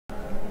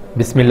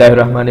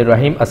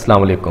Bismillahirrahmanirrahim.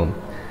 Assalamu alaikum.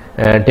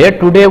 Dear,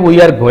 today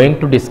we are going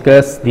to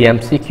discuss the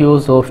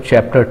MCQs of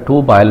Chapter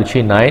 2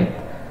 Biology 9,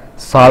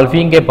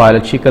 Solving a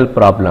Biological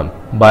Problem.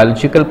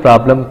 Biological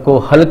problem को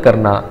हल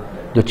करना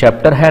जो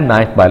chapter है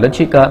 9th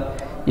biology का,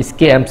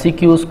 इसके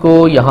MCQs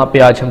को यहाँ पे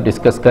आज हम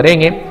डिस्कस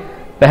करेंगे।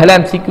 पहला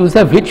MCQs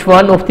है Which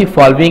one of the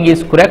following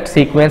is correct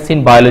sequence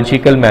in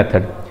biological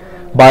method?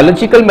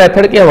 Biological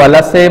method के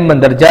हवाला से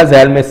मंदरजा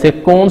झैल में से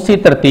कौन सी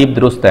तरतीब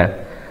दुरुस्त है?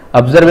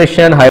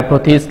 Observation,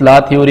 hypothesis, law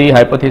theory,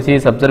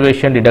 hypothesis,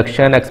 observation,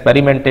 deduction,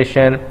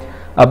 experimentation,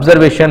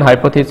 observation,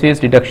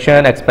 hypothesis,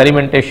 deduction,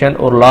 experimentation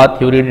और law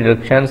theory,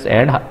 deductions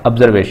and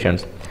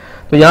observations.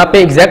 तो यहाँ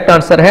पे एग्जैक्ट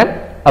आंसर है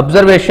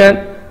observation,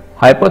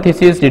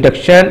 hypothesis,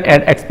 deduction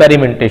and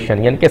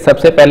experimentation. यानी कि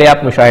सबसे पहले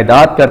आप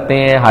मुशाहिदात करते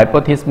हैं,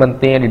 हाइपोथेसिस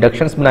बनते हैं,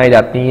 डिडक्शंस बनाई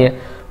जाती हैं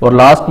और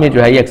लास्ट में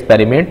जो है ये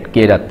एक्सपेरिमेंट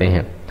किए जाते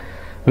हैं।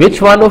 Which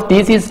one of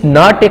these is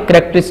not a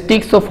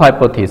characteristics of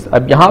hypothesis?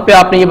 अब यहाँ पे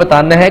आपने ये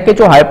बताना है कि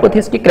जो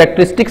hypothesis की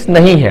characteristics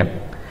नहीं है,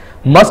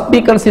 must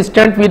be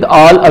consistent with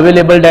all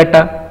available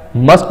data,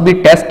 must be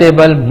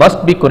testable,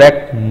 must be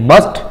correct,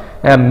 must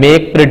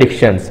make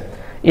predictions।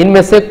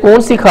 इनमें से कौन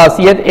सी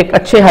खासियत एक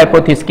अच्छे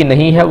hypothesis की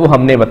नहीं है वो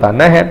हमने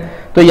बताना है।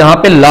 तो यहाँ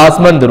पे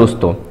लाजमन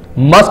दुरुस्त हो,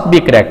 must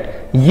be correct,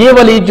 ये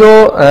वाली जो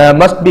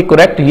must be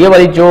correct, ये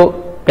वाली जो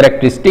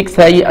कैरेक्टरिस्टिक्स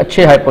है ये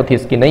अच्छे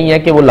हाइपोथेसिस की नहीं है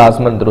कि वो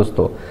लाजमन दुरुस्त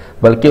हो,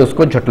 बल्कि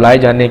उसको झुटलाए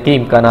जाने के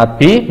इम्कानात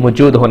भी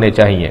मौजूद होने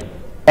चाहिए।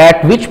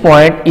 Eight which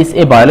point is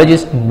a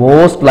biologist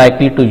most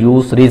likely to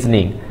use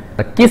reasoning?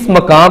 किस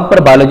मकाम पर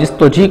बायोलॉजिस्ट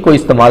तोजी को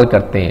इस्तेमाल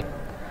करते हैं?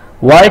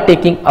 वाई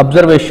टेकिंग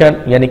ऑब्जर्वेशन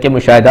यानी कि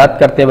मुशाहिदात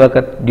करते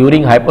वक्त,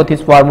 ड्यूरिंग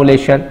हाइपोथेसिस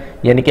फार्मूलेशन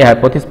यानी कि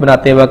हाइपोथेसिस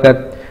बनाते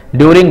वक्त,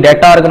 ड्यूरिंग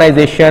डाटा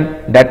ऑर्गेनाइजेशन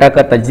डाटा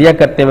का तज्जिया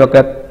करते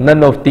वक्त,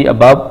 नन ऑफ द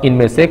अबव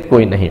इनमें से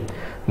कोई नहीं।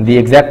 The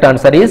exact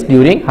answer is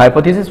during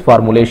hypothesis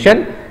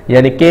formulation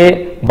यानी कि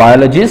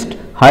बायोलॉजिस्ट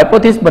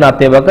हाइपोथेसिस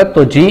बनाते वक्त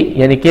तो जी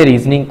यानी कि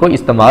रीजनिंग को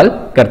इस्तेमाल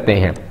करते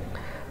हैं।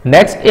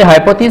 Next, A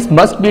hypothesis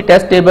must be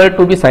testable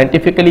to be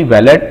scientifically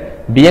valid.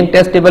 Being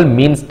testable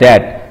means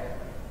that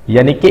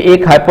यानी कि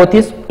एक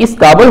हाइपोथेसिस इस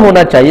काबिल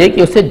होना चाहिए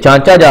कि उसे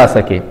जांचा जा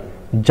सके।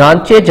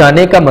 जांचे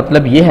जाने का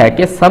मतलब यह है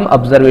कि सम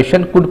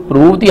observation could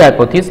prove the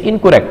hypothesis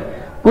incorrect,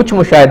 कुछ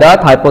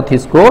मुशाहिदात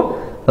हाइपोथेसिस को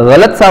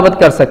गलत साबित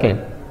कर सकें।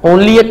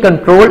 Only a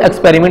controlled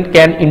experiment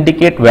can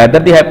indicate whether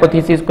the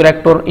hypothesis is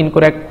correct or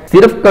incorrect।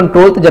 सिर्फ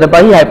कंट्रोल तजर्बा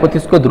ही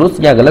हाइपोथेसिस को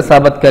दुरुस्त या गलत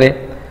साबित करे।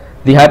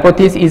 The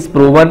hypothesis is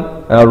proven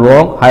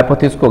wrong,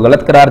 hypothesis को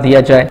गलत करार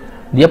दिया जाए।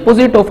 The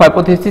opposite of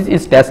hypothesis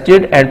is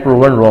tested and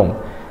proven wrong,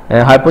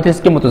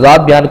 hypothesis के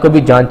मुतजाद बयान को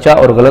भी जांचा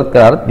और गलत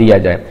करार दिया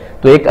जाए।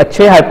 तो एक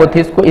अच्छे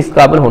हाइपोथेसिस को इस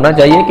काबिल होना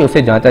चाहिए कि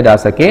उसे जांचा जा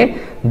सके।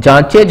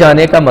 जांचे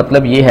जाने का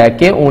मतलब यह है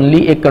कि only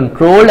A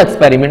controlled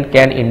experiment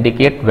can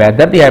indicate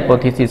whether the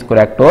hypothesis is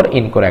correct और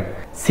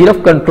इनकरेक्ट।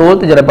 सिर्फ कंट्रोल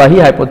तजर्बा ही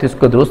हाइपोथेसिस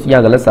को दुरुस्त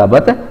या गलत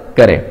साबित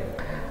करे।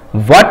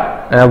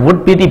 What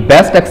would be the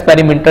best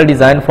experimental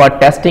design for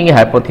tasting a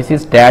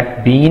hypothesis that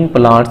been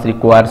plants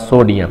require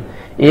sodium?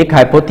 एक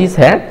हाइपोथेसिस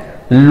है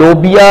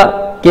लोबिया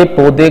के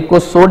पौधे को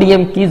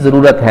सोडियम की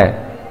जरूरत है।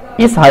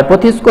 इस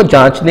हाइपोथेसिस को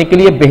जांचने के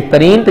लिए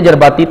बेहतरीन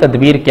तजर्बाती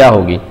तदबीर क्या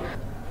होगी?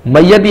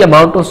 Measure the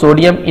amount of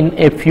sodium in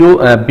a few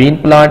been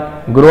plant,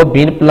 grow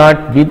been plant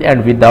with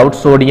and without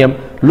sodium,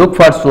 look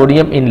for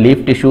sodium in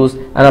leaf tissues,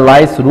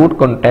 analyse root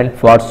content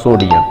for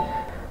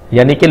sodium.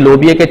 यानी कि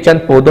लोबिया के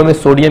चंद पौधों में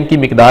सोडियम की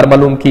मिकदार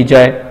मालूम की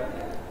जाए,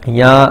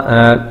 या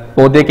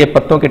पौधे के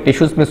पत्तों के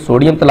टिश्यूज में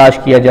सोडियम तलाश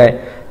किया जाए,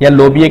 या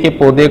लोबिया के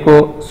पौधे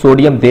को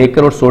सोडियम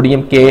देकर और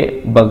सोडियम के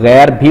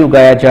बगैर भी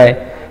उगाया जाए,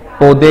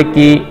 पौधे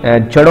की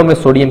जड़ों में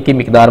सोडियम की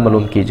मिकदार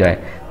मालूम की जाए।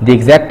 The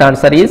exact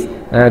answer is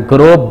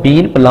grow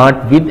been plant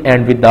with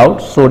and without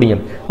sodium.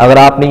 अगर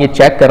आपने ये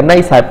चेक करना है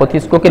इस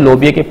हाइपोथेसिस को कि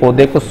लोबिया के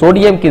पौधे को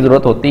सोडियम की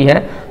जरूरत होती है,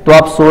 तो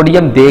आप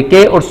सोडियम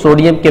देके और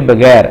सोडियम के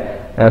बगैर,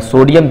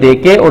 सोडियम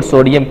देके और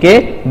सोडियम के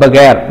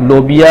बगैर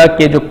लोबिया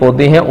के जो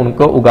पौधे हैं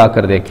उनको उगा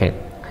कर देखें।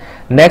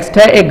 नेक्स्ट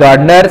है, ए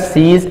gardener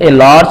seize a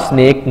large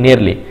snake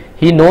nearly,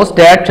 he knows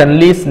that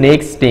suddenly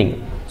snake sting,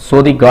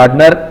 so the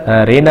gardener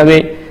ran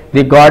away।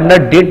 The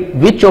gardener did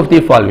which of the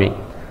following?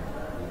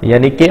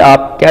 यानी कि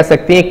आप कह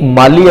सकते हैं एक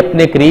माली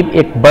अपने करीब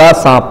एक बड़ा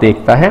सांप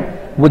देखता है,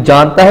 वो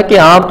जानता है कि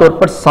आमतौर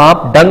पर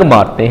सांप डंग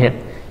मारते हैं,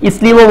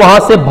 इसलिए वो वहां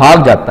से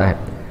भाग जाता है।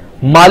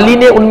 माली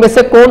ने उनमें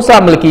से कौन सा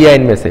अमल किया?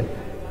 इनमें से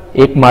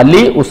एक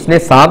माली, उसने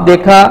सांप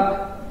देखा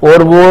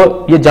और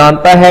वो ये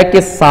जानता है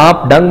कि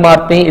सांप डंग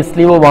मारते हैं,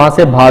 इसलिए वो वहां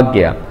से भाग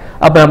गया।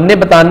 अब हमने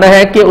बताना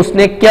है कि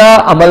उसने क्या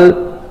अमल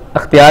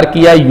अख्तियार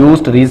किया?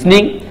 Used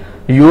reasoning,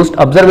 used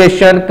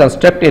observation,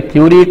 construct ए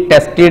थ्योरी,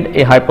 टेस्टेड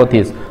ए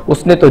हाइपोथेसिस।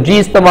 उसने तो जी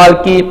इस्तेमाल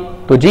की,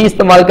 तो जी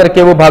इस्तेमाल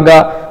करके वो भागा।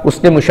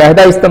 उसने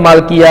मुशाहिदा इस्तेमाल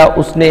किया,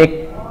 उसने एक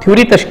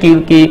थ्योरी तश्कील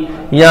की,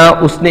 या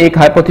उसने एक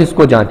हाइपोथेसिस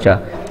को जांचा।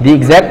 The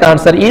exact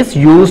answer is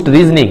used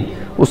reasoning.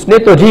 उसने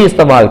तो जी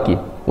इस्तेमाल की,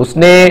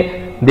 उसने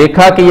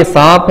देखा कि ये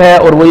सांप है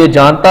और वो ये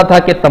जानता था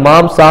कि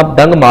तमाम सांप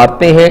डंग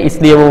मारते हैं,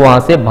 इसलिए वो वहां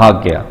से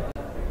भाग गया।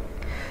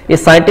 ए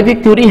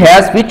scientific theory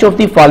has which of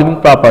the following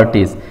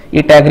properties?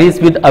 it agrees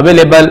with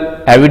available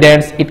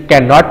evidence, it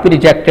cannot be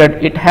rejected,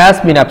 it has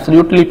been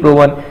absolutely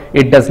proven,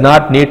 it does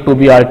not need to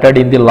be altered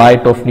in the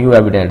light of new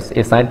evidence.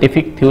 A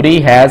scientific theory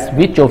has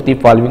which of the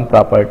following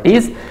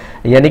properties,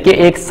 यानी कि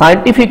एक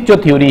scientific जो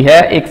theory है,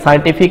 एक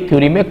scientific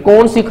theory में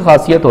कौन सी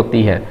खासियत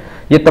होती है,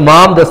 ये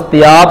तमाम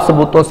दस्तयाब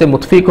सबूतों से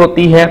मुतफिक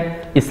होती है,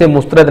 इसे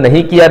मुस्तरद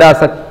नहीं किया जा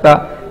सकता,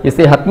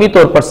 इसे हतमी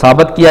तौर पर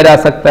साबित किया जा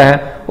सकता है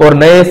और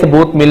नए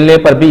सबूत मिलने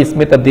पर भी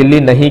इसमें तब्दीली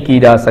नहीं की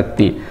जा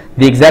सकती।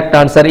 The exact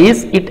answer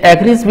is it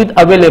agrees with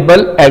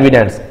available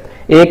evidence.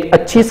 एक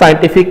अच्छी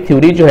साइंटिफिक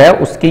थ्योरी जो है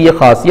उसकी ये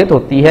खासियत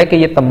होती है कि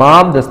ये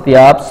तमाम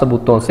दस्तयाब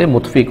सबूतों से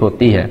मुतफिक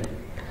होती है।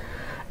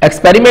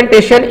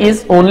 Experimentation is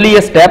only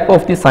a step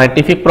of the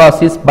scientific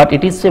process, but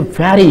it is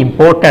very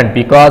important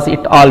because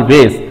it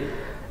always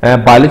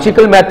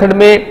biological method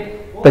में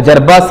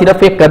तजर्बा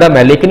सिर्फ एक कदम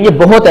है लेकिन ये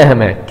बहुत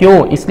अहम है। क्यों?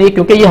 इसलिए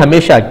क्योंकि ये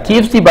हमेशा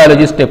gives the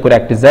biologist a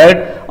correct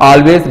result,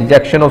 always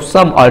rejection of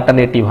some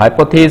alternative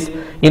hypothesis,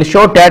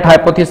 ensure that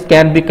hypothesis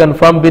can be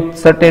confirmed with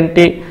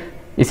certainty,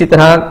 इसी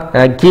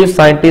तरह gives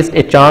scientist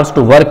a chance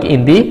to work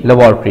in the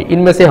laboratory।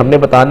 इनमें से हमने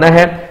बताना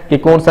है कि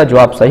कौन सा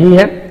जवाब सही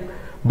है।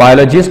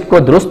 बायोलॉजिस्ट को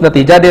दुरुस्त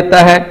नतीजा देता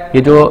है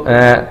ये जो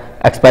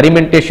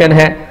एक्सपेरिमेंटेशन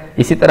है,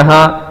 इसी तरह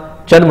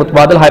चंद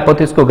मुतबादल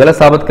हाइपोथेसिस को गलत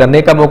साबित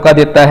करने का मौका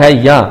देता है,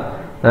 या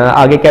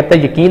आगे कहता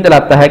है यकीन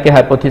दिलाता है कि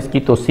हाइपोथेसिस की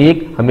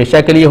तौसीक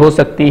हमेशा के लिए हो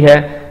सकती है,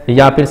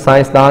 या फिर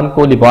साइंसदान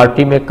को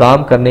लेबॉरेटरी में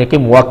काम करने के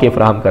मौके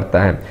फराहम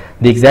करता है।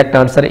 The exact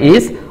answer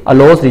is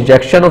allows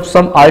rejection of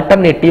some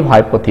alternative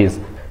hypothesis.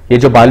 ये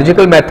जो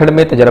बायोलॉजिकल मेथड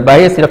में तजर्बा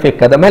है ये सिर्फ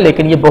एक कदम है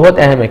लेकिन ये बहुत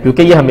अहम है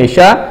क्योंकि ये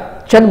हमेशा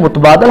चंद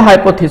मुतबादल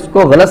हाइपोथेसिस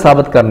को गलत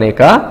साबित करने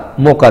का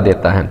मौका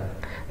देता है।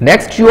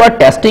 Next, you are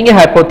tasting a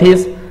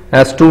hypothesis,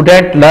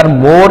 student learn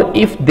more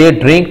if they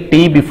drink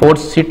tea before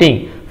sitting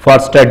for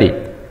study.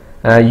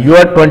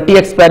 Your 20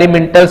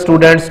 experimental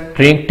students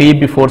drink tea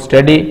before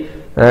study.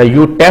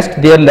 You test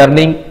their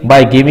learning by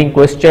giving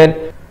question.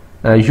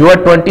 Your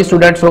 20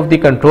 students of the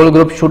control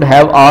group should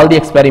have all the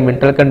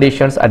experimental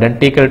conditions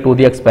identical to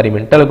the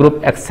experimental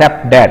group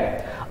except that।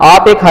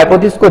 आप एक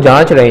hypothesis को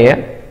जांच रहे हैं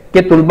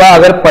कि तुलबा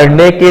अगर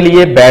पढ़ने के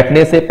लिए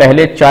बैठने से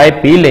पहले चाय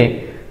पी लें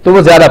तो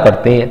वो ज्यादा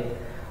पढ़ते हैं।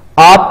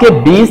 आपके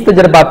 20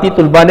 तजर्बाती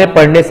तुलबा ने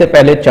पढ़ने से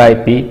पहले चाय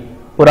पी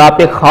और आप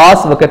एक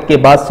खास वक्त के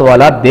बाद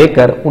सवालात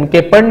देकर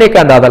उनके पढ़ने का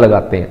अंदाजा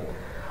लगाते हैं।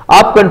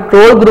 आप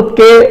कंट्रोल ग्रुप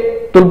के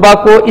तुलबा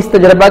को इस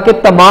तजर्बा के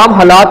तमाम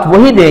हालात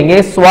वही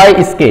देंगे सिवाय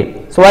इसके,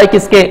 सिवाय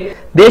किसके?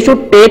 They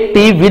should take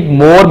T with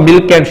more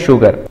milk and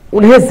sugar.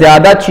 उन्हें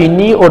ज्यादा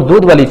चीनी और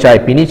दूध वाली चाय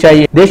पीनी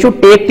चाहिए। They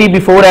should take tea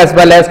before as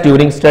well as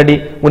during study.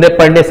 उन्हें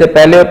पढ़ने से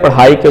पहले और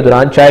पढ़ाई के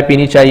दौरान चाय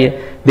पीनी चाहिए।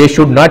 They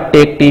should not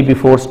take tea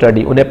before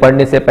study. उन्हें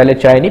पढ़ने से पहले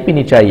चाय नहीं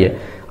पीनी चाहिए।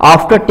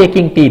 After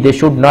taking tea they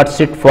should not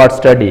sit for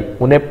study.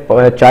 उन्हें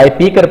चाय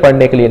पीकर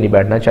पढ़ने के लिए नहीं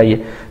बैठना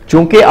चाहिए।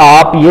 चूंकि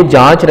आप ये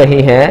जांच रहे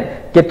हैं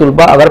कि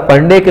तुलबा अगर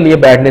पढ़ने के लिए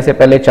बैठने से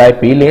पहले चाय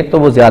पी लें तो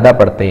वो ज्यादा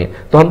पढ़ते हैं,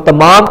 तो हम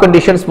तमाम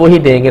कंडीशंस वही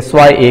देंगे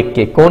सिवाय एक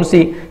के। कौन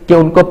सी? कि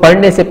उनको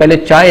पढ़ने से पहले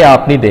चाय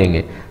आप नहीं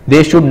देंगे।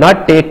 They should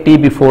not take tea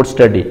before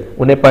study.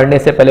 उन्हें पढ़ने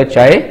से पहले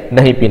चाय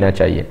नहीं पीना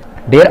चाहिए।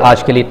 डियर,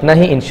 आज के लिए इतना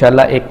ही।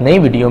 इंशाल्लाह एक नई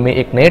वीडियो में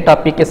एक नए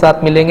टॉपिक के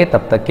साथ मिलेंगे।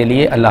 तब तक के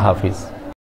लिए अल्लाह हाफिज।